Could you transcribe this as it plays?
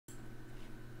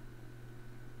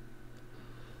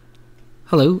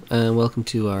Hello and welcome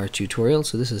to our tutorial.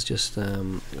 So this is just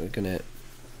we're gonna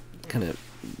kind of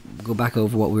go back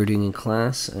over what we were doing in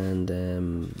class, and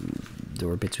there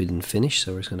were bits we didn't finish,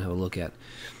 so we're just gonna have a look at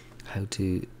how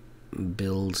to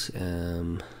build I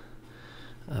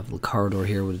have a little corridor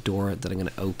here with a door that I'm going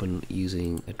to open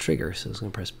using a trigger. So I'm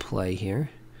going to press play here,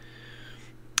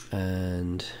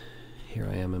 and here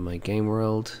I am in my game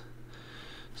world.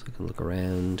 So I can look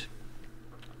around,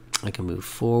 I can move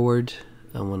forward,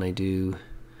 and when I do,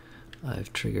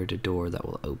 I've triggered a door that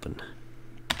will open.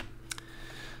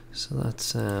 So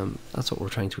that's what we're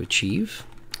trying to achieve.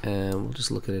 We'll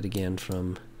just look at it again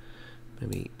from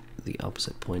maybe the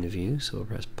opposite point of view. So we'll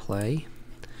press play,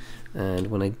 and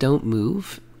when I don't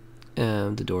move,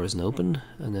 the door isn't open,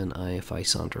 and then if I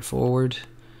saunter forward,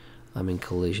 I'm in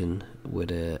collision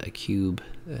with a cube,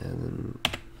 and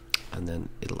then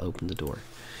it'll open the door.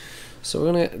 So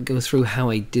we're going to go through how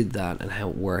I did that and how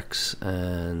it works,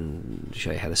 and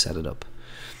show you how to set it up.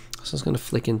 So I'm just going to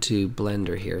flick into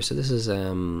Blender here. So this is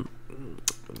the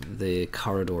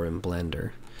corridor in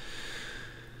Blender.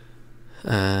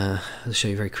 I'll show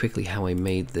you very quickly how I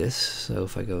made this. So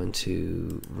if I go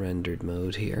into rendered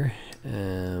mode here,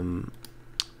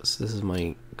 so this is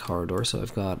my corridor. So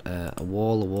I've got a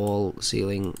wall,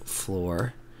 ceiling,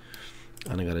 floor,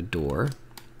 and I got a door.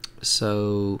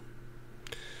 So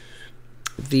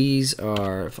these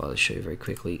are, if I'll show you very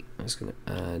quickly, I'm just going to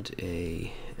add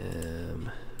a,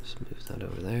 just move that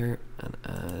over there, and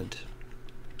add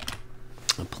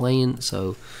a plane.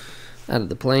 So added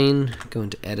the plane, go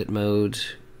into edit mode,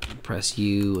 press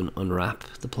U and unwrap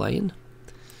the plane.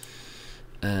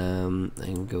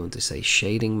 And go into, say,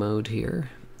 shading mode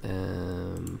here.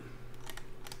 And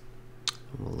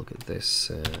we'll look at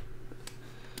this.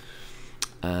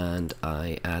 And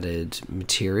I added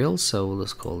material, so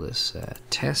let's call this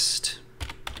test.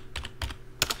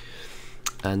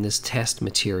 And this test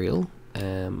material,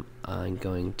 I'm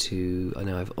going to, I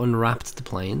know I've unwrapped the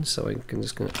plane, so I'm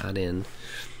just going to add in.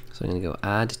 So I'm going to go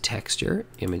add texture,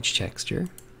 image texture,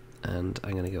 and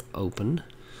I'm going to go open,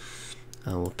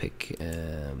 and we'll pick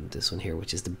this one here,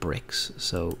 which is the bricks.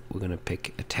 So we're going to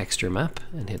pick a texture map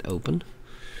and hit open,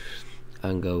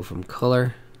 and go from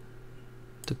color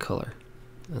to color,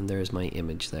 and there's my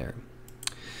image there.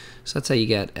 So that's how you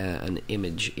get an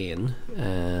image in.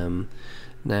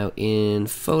 Now in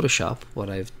Photoshop, what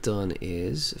I've done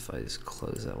is, if I just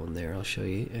close that one there, I'll show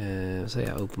you. So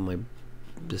yeah, open my,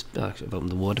 actually I've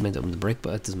opened the wood, I meant to open the brick,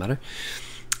 but it doesn't matter.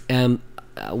 I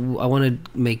want to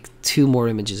make two more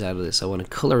images out of this. I want a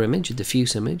color image, a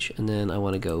diffuse image, and then I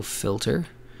want to go filter,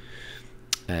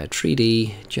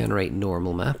 3D, generate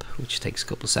normal map, which takes a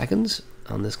couple of seconds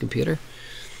on this computer.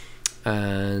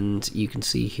 And you can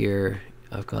see here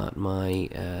I've got my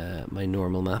my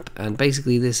normal map, and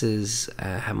basically this is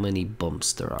how many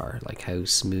bumps there are, like how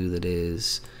smooth it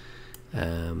is,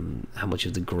 how much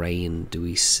of the grain do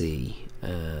we see,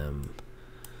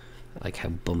 like how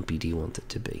bumpy do you want it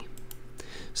to be.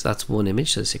 So that's one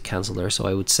image, so it's a cancel there, so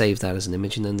I would save that as an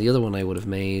image. And then the other one I would have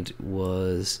made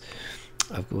was,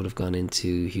 I would have gone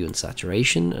into hue and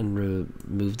saturation and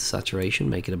removed the saturation,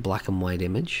 make it a black and white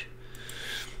image.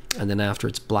 And then after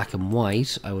it's black and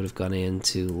white, I would have gone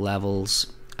into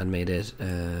levels and made it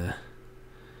kind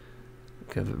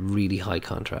of a really high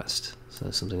contrast,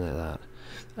 so something like that,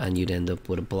 and you'd end up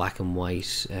with a black and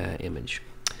white image.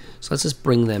 So let's just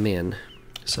bring them in.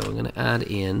 So I'm going to add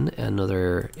in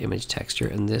another image texture,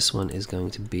 and this one is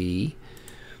going to be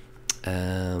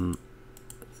the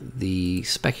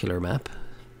specular map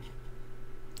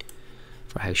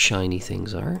for how shiny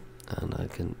things are, and I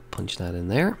can punch that in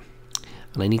there.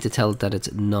 And I need to tell it that it's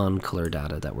non-color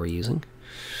data that we're using.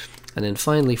 And then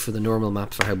finally, for the normal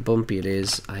map, for how bumpy it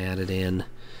is, I added in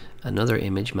another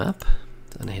image map,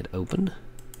 and I hit open,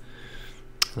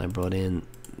 and I brought in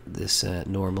this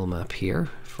normal map here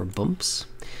for bumps.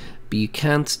 But you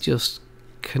can't just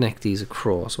connect these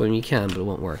across. Well, you can, but it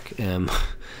won't work.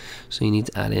 So you need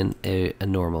to add in a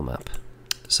normal map.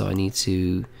 So I need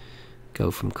to go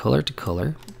from color to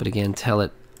color, but again, tell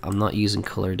it I'm not using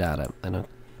color data. I don't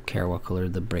care what color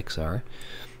the bricks are.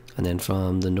 And then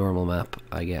from the normal map,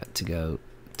 I get to go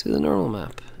to the normal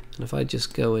map. And if I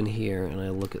just go in here and I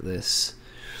look at this,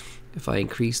 if I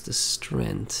increase the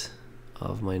strength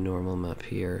of my normal map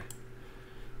here,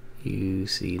 you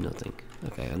see nothing.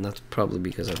 Okay, and that's probably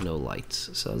because I have no lights.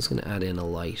 So I'm just going to add in a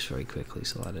light very quickly.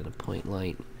 So I'll add in a point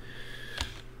light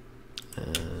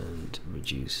and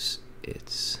reduce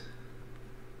its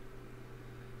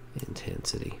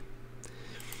intensity.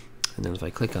 And then if I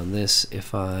click on this,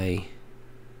 so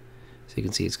you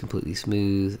can see it's completely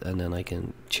smooth, and then I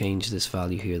can change this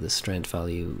value here, the strength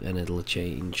value, and it'll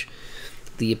change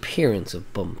the appearance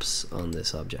of bumps on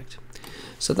this object.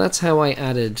 So that's how I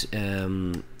added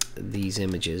these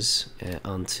images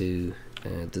onto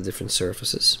the different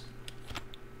surfaces.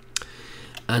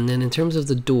 And then in terms of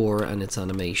the door and its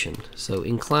animation, so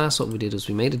in class what we did was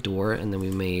we made a door, and then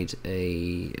we made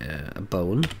a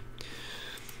bone,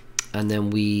 and then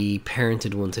we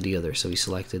parented one to the other. So we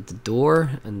selected the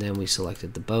door, and then we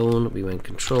selected the bone. We went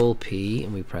Control P,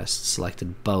 and we pressed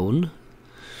selected bone,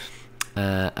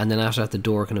 and then after that the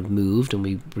door kind of moved, and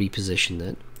we repositioned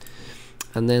it.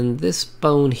 And then this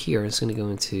bone here is going to go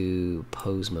into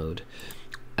pose mode.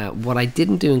 What I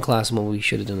didn't do in class, and what we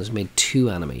should have done, is made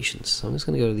two animations. So I'm just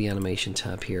going to go to the animation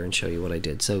tab here and show you what I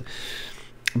did. So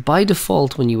by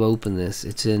default, when you open this,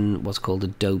 it's in what's called a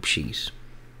dope sheet.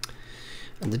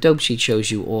 And the dope sheet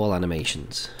shows you all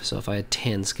animations. So if I had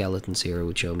 10 skeletons here, it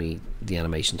would show me the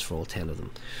animations for all 10 of them.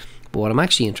 But what I'm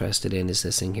actually interested in is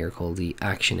this thing here called the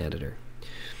action editor.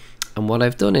 And what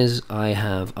I've done is I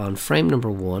have, on frame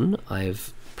number 1,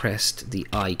 I've pressed the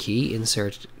I key,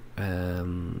 insert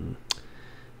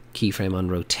keyframe on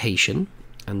rotation,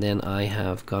 and then I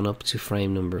have gone up to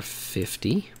frame number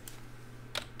 50.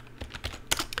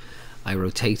 I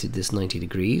rotated this 90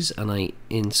 degrees, and I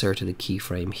inserted a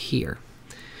keyframe here.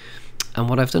 And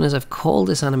what I've done is I've called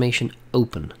this animation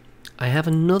open. I have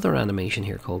another animation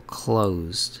here called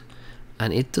closed,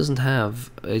 and it doesn't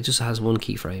have, it just has one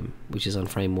keyframe, which is on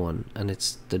frame 1, and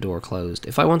it's the door closed.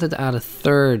 If I wanted to add a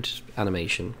third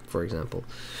animation, for example,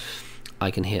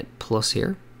 I can hit plus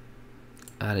here,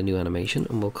 add a new animation,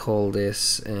 and we'll call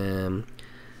this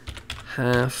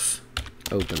half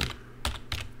open.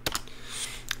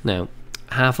 Now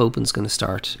half open is going to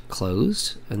start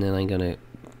closed, and then I'm going to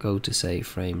go to, say,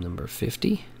 frame number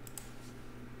 50.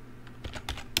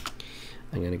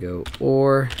 I'm going to go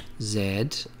or Z,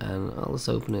 and I'll just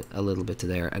open it a little bit to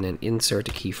there, and then insert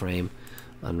a keyframe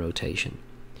on rotation.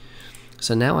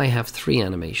 So now I have 3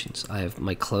 animations. I have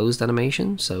my closed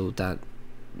animation, so that,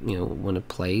 you know, when it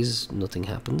plays, nothing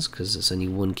happens because it's only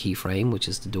one keyframe, which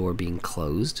is the door being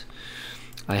closed.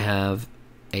 I have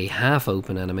a half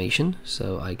open animation,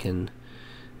 so I can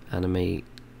animate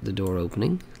the door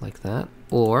opening like that,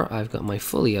 or I've got my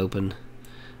fully open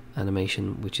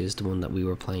animation, which is the one that we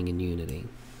were playing in Unity.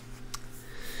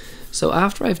 So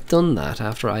after I've done that,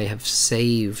 after I have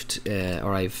saved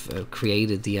or I've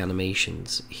created the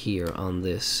animations here on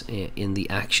this in the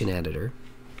action editor,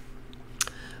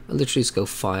 I'll literally just go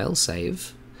File,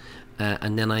 Save,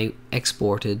 and then I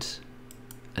exported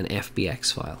an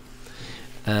FBX file.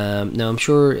 Now I'm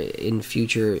sure in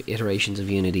future iterations of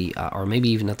Unity, or maybe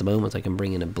even at the moment, I can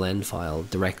bring in a blend file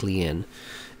directly in.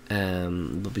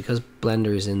 But because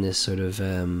Blender is in this sort of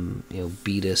you know,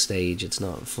 beta stage, it's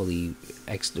not fully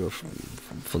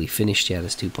finished yet.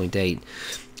 It's 2.8.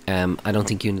 I don't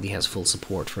think Unity has full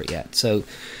support for it yet. So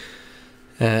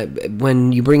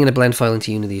when you bring in a blend file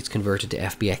into Unity, it's converted to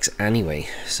FBX anyway,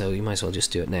 so you might as well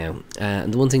just do it now.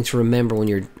 And the one thing to remember when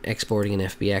you're exporting an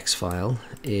FBX file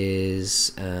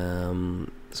is,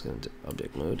 let's go into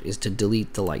object mode, is to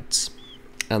delete the lights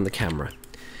and the camera.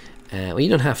 Well, you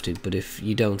don't have to, but if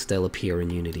you don't, they'll appear in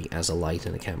Unity as a light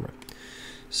and a camera.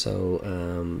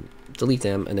 So delete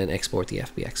them and then export the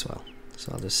FBX file.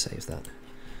 So I'll just save that.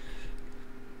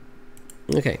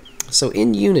 Okay, so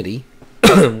in Unity,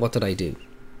 what did I do?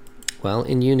 Well,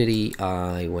 in Unity,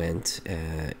 I went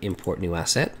import new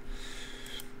asset,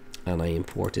 and I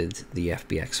imported the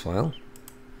FBX file,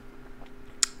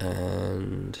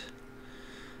 and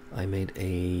I made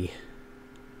a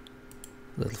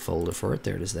little folder for it.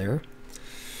 There it is there.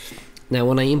 Now,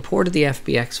 when I imported the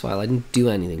FBX file, I didn't do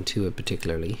anything to it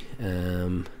particularly.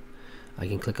 I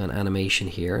can click on animation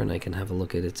here, and I can have a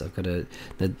look at it. I've got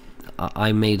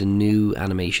I made a new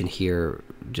animation here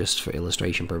just for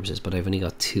illustration purposes, but I've only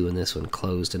got 2 in this one,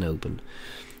 closed and open.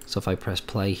 So if I press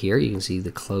play here, you can see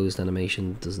the closed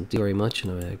animation doesn't do very much,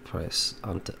 and when I press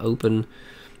onto open,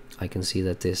 I can see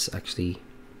that this actually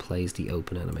plays the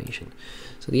open animation.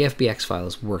 So the FBX file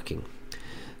is working.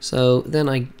 So then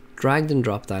I dragged and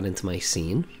dropped that into my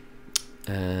scene,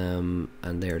 and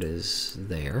there it is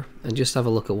there. And just have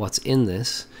a look at what's in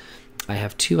this. I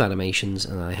have 2 animations,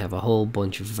 and I have a whole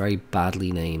bunch of very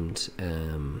badly named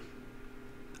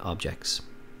objects.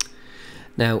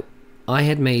 Now, I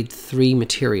had made 3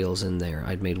 materials in there.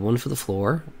 I'd made one for the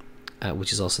floor,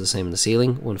 which is also the same in the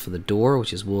ceiling, one for the door,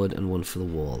 which is wood, and one for the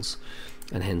walls.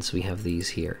 And hence we have these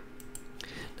here.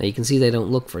 Now you can see they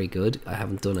don't look very good. I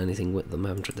haven't done anything with them. I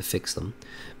haven't tried to fix them,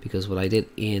 because what I did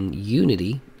in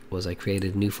Unity was I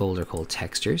created a new folder called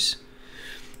Textures.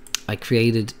 I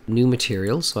created new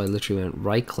materials, so I literally went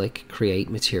right click, create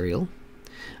material,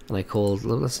 and I called,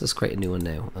 let's just create a new one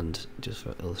now, and just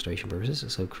for illustration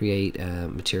purposes. So create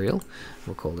material,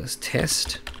 we'll call this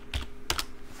test.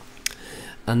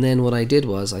 And then what I did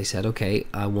was I said, okay,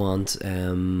 I want,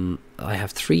 I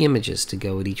have 3 images to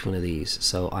go with each one of these.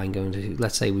 So I'm going to,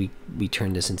 let's say we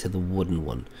turn this into the wooden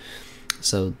one.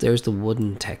 So there's the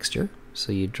wooden texture.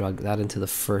 So you drag that into the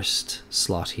first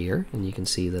slot here, and you can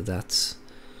see that that's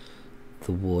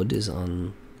the wood is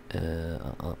on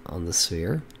the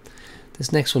sphere.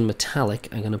 This next one, metallic,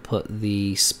 I'm going to put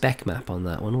the spec map on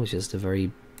that one, which is the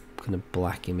very kind of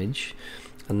black image,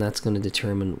 and that's going to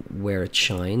determine where it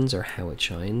shines or how it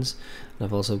shines. And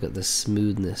I've also got the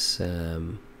smoothness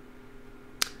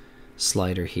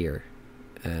slider here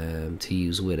to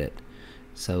use with it,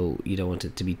 so you don't want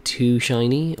it to be too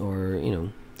shiny, or you know.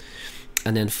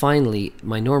 And then finally,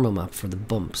 my normal map for the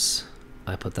bumps,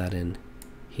 I put that in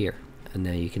here, and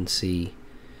now you can see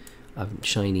I'm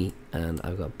shiny and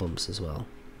I've got bumps as well.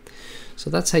 So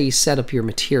that's how you set up your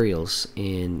materials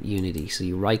in Unity. So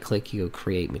you right click, you go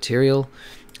create material,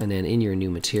 and then in your new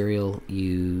material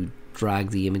you drag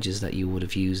the images that you would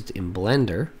have used in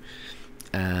Blender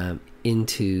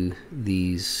into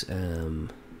these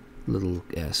little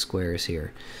squares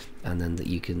here, and then that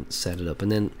you can set it up.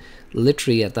 And then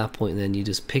literally at that point then you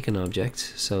just pick an object.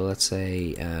 So let's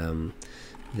say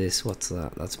this, what's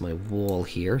that? That's my wall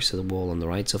here, so the wall on the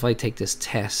right. So if I take this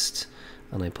test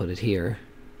and I put it here,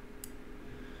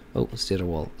 oh, it's the other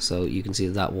wall. So you can see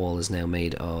that wall is now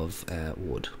made of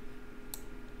wood,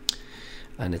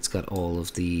 and it's got all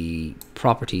of the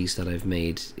properties that I've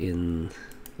made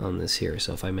on this here.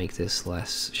 So if I make this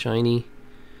less shiny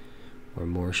or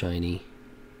more shiny,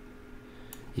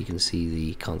 you can see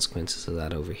the consequences of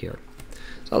that over here.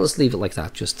 So I'll just leave it like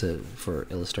that just for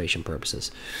illustration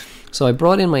purposes. So I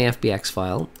brought in my FBX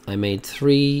file, I made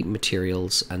 3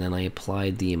 materials, and then I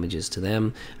applied the images to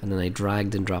them, and then I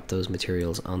dragged and dropped those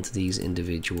materials onto these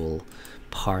individual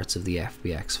parts of the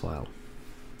FBX file.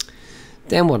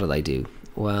 Then what did I do?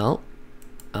 Well,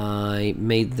 I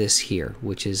made this here,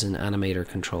 which is an animator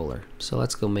controller. So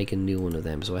let's go make a new one of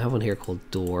them. So I have one here called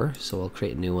door, so I'll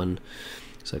create a new one.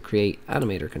 So create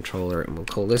animator controller, and we'll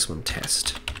call this one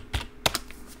test.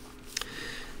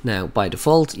 Now by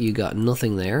default you got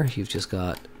nothing there, you've just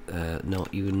got no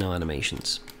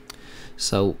animations.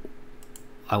 So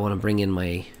I want to bring in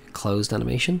my closed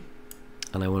animation,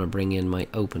 and I want to bring in my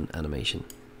open animation.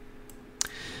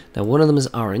 Now one of them is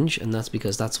orange, and that's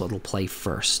because that's what will play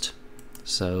first.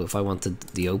 So if I wanted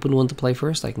the open one to play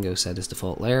first, I can go set as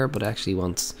default layer, but I actually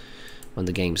want, when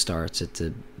the game starts, it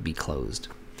to be closed.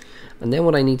 And then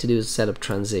what I need to do is set up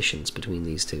transitions between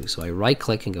these two. So I right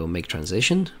click and go make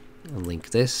transition, and link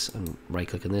this, and right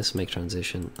click on this, make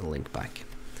transition, and link back.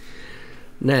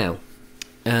 Now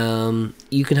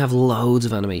you can have loads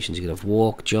of animations. You can have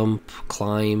walk, jump,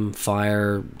 climb,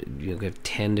 fire, you can have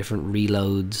 10 different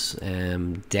reloads,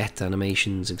 death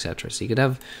animations, etc. So you could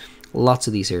have lots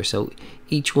of these here. So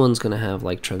each one's going to have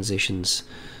like transitions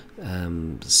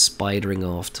spidering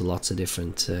off to lots of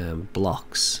different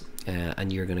blocks,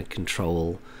 and you're going to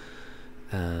control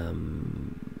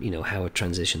you know, how it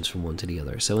transitions from one to the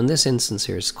other. So in this instance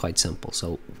here, it's quite simple.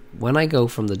 So when I go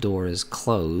from the door is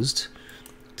closed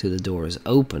to the door is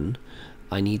open,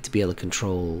 I need to be able to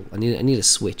control, I need a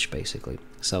switch basically.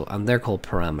 So, and they're called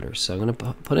parameters. So I'm going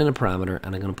to put in a parameter,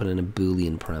 and I'm going to put in a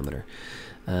Boolean parameter.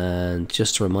 And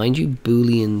just to remind you,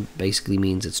 Boolean basically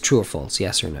means it's true or false,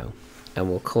 yes or no. And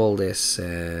we'll call this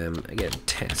again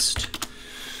test.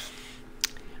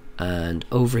 And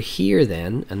over here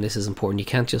then, and this is important, you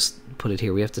can't just put it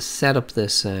here, we have to set up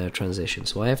this transition.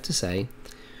 So I have to say,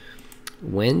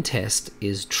 when test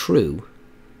is true,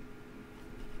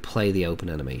 play the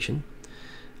open animation.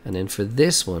 And then for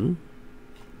this one,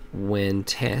 when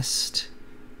test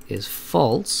is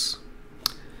false,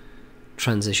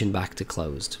 transition back to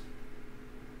closed.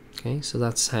 Okay, so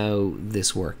that's how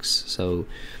this works. So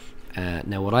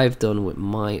now what I've done with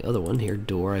my other one here,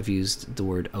 door, I've used the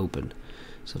word open.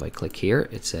 So if I click here,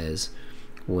 it says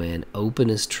when open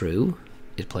is true,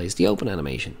 it plays the open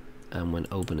animation, and when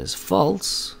open is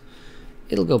false,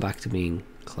 it'll go back to being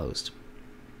closed.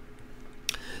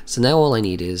 So now all I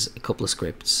need is a couple of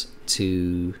scripts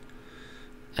to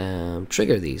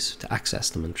trigger these, to access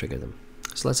them and trigger them.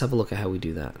 So let's have a look at how we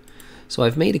do that. So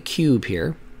I've made a cube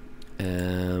here,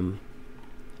 and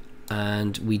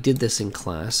we did this in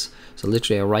class. So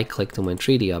literally I right clicked and went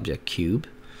 3D object cube,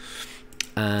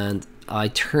 and I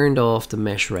turned off the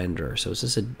mesh renderer, so it's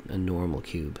just a normal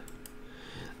cube.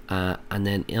 And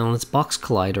then on its box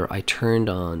collider, I turned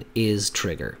on is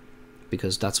trigger.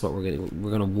 because that's what we're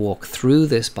going to walk through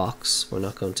this box. We're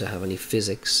not going to have any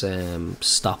physics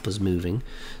stop us moving.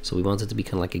 So we want it to be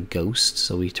kind of like a ghost.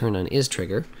 So we turn on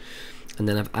isTrigger, and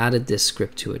then I've added this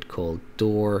script to it called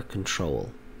door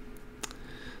control.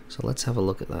 So let's have a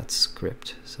look at that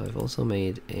script. So I've also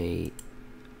made a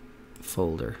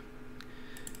folder.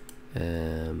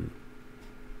 Here's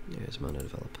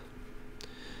MonoDevelop.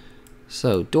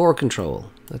 So door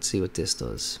control. Let's see what this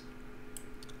does.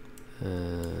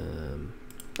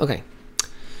 Okay,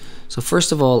 so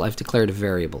first of all, I've declared a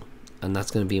variable, and that's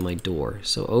going to be my door.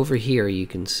 So over here you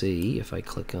can see, if I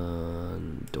click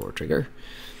on door trigger,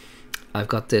 I've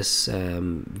got this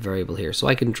variable here, so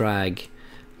I can drag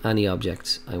any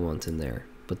object I want in there.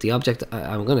 But the object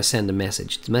I'm going to send a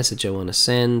message. The message I want to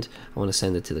send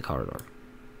it to the corridor.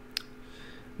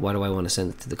 Why do I want to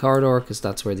send it to the corridor? Because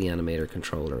that's where the animator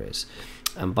controller is.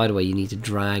 And by the way, you need to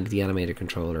drag the animator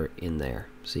controller in there.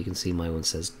 So you can see my one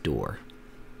says door.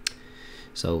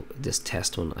 So this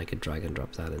test one, I could drag and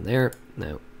drop that in there.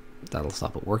 Now, that'll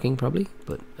stop it working probably,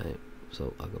 but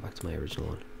so I'll go back to my original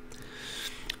one.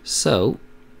 So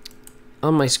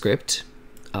on my script,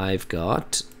 I've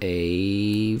got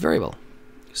a variable.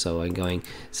 So I'm going,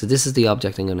 so this is the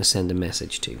object I'm going to send a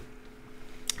message to.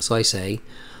 So I say,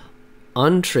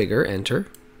 on trigger, enter,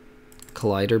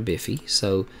 collider Biffy.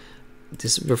 So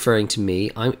this is referring to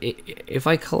me. If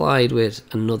I collide with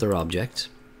another object,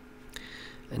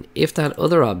 and if that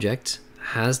other object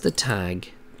has the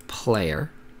tag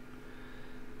player,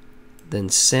 then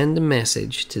send a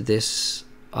message to this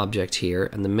object here,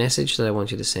 and the message that I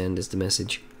want you to send is the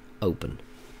message open.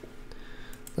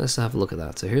 Let's have a look at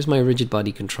that. So here's my rigid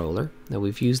body controller. Now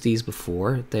we've used these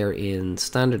before. They're in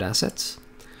standard assets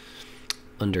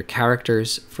under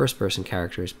characters, first person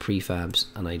characters, prefabs,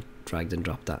 and I dragged and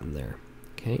dropped that in there.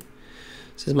 Okay,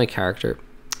 this is my character,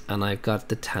 and I've got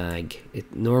the tag.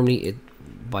 Normally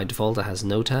by default it has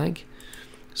no tag,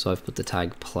 so I've put the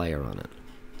tag player on it.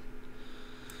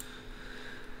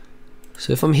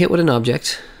 So if I'm hit with an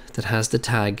object that has the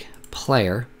tag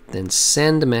player, then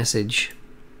send a message,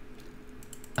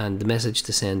 and the message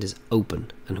to send is open.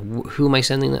 And who am I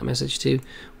sending that message to?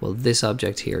 Well, this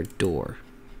object here, door.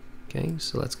 Okay,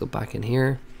 so let's go back in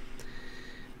here.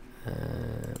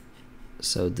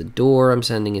 So the door I'm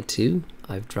sending it to,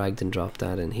 I've dragged and dropped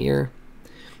that in here,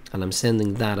 and I'm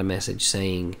sending that a message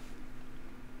saying,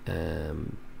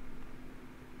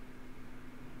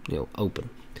 open.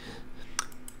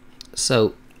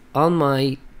 So on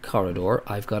my corridor,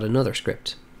 I've got another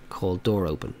script called door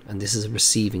open, and this is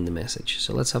receiving the message.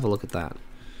 So let's have a look at that.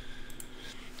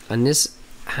 And this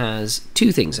has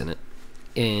two things in it,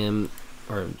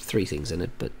 or three things in it,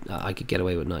 but I could get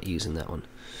away with not using that one.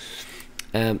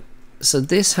 So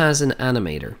this has an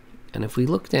animator, and if we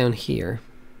look down here,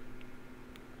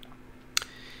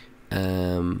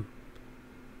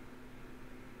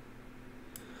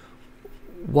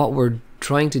 what we're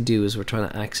trying to do is we're trying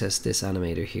to access this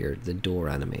animator here, the door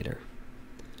animator.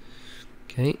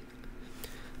 Okay,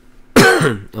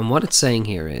 and what it's saying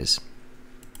here is,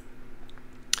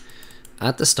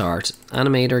 at the start,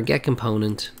 animator, get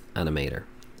component, animator.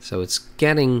 So it's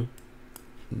getting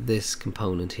this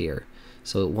component here.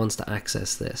 So it wants to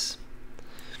access this.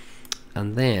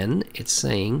 And then it's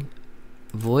saying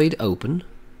void open.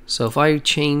 So if I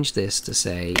change this to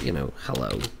say,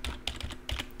 hello.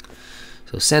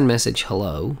 So send message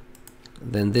hello,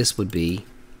 then this would be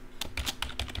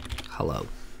hello.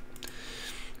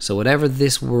 So whatever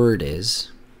this word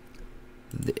is,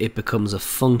 it becomes a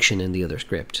function in the other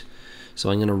script.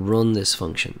 So I'm going to run this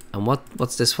function. And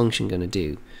what's this function going to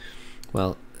do?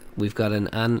 Well, we've got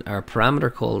our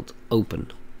parameter called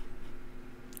open.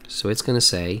 So it's going to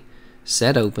say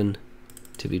set open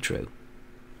to be true.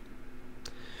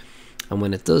 And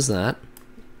when it does that,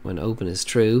 when open is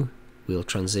true, we'll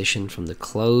transition from the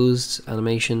closed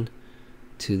animation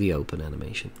to the open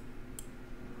animation.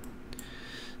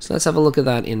 So let's have a look at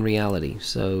that in reality.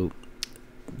 So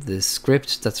the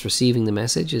script that's receiving the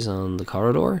message is on the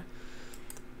corridor.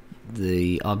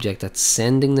 The object that's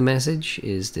sending the message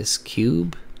is this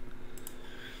cube,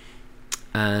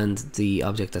 and the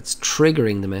object that's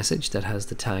triggering the message that has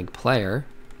the tag player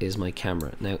is my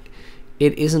camera. Now,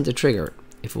 it isn't a trigger.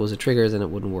 If it was a trigger, then it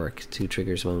wouldn't work. Two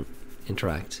triggers won't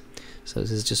interact. So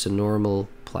this is just a normal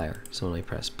player. So when I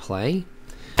press play,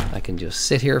 I can just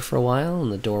sit here for a while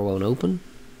and the door won't open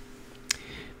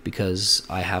because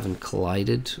I haven't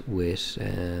collided with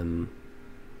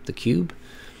the cube.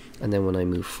 And then when I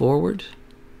move forward,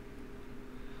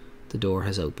 the door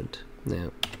has opened.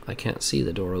 Now, I can't see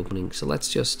the door opening, so let's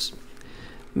just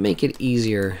make it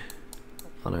easier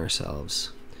on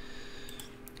ourselves.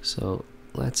 So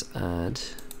let's add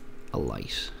a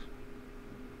light.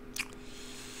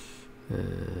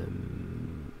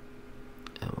 And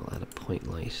we'll add a point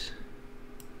light.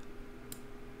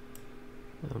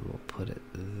 And we'll put it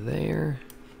there.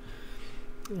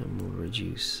 And we'll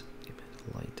reduce the amount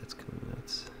of light that's coming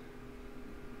out.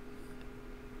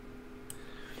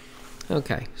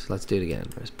 Okay, so let's do it again.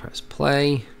 Let's press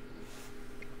play.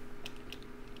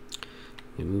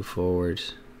 We move forward,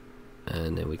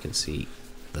 and then we can see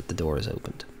that the door is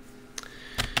opened.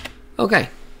 Okay,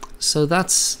 so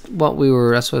that's what I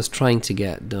was trying to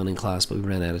get done in class, but we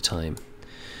ran out of time.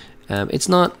 It's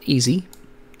not easy.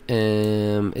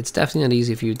 It's definitely not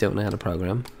easy if you don't know how to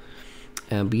program.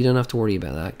 But you don't have to worry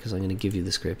about that, because I'm going to give you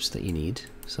the scripts that you need.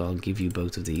 So I'll give you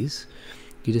both of these.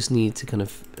 You just need to kind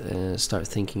of start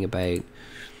thinking about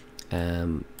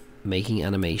making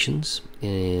animations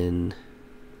in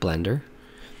Blender,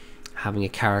 having a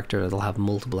character that'll have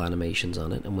multiple animations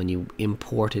on it, and when you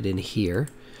import it in here,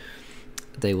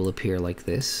 they will appear like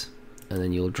this, and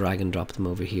then you'll drag and drop them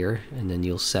over here, and then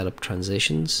you'll set up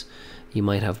transitions. You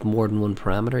might have more than one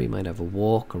parameter. You might have a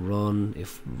walk, a run.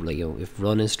 If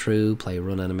run is true, play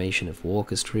run animation. If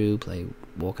walk is true, play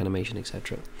walk animation,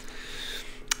 etc.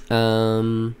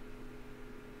 And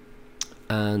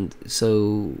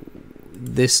so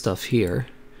this stuff here,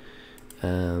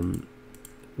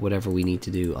 whatever we need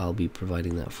to do, I'll be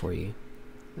providing that for you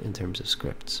in terms of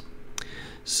scripts.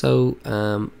 So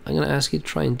I'm going to ask you to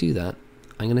try and do that.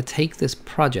 I'm going to take this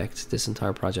project, this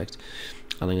entire project,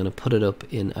 and I'm going to put it up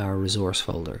in our resource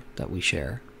folder that we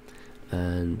share.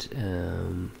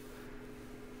 And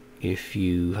if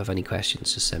you have any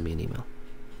questions, just send me an email.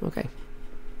 Okay.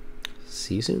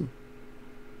 See you soon.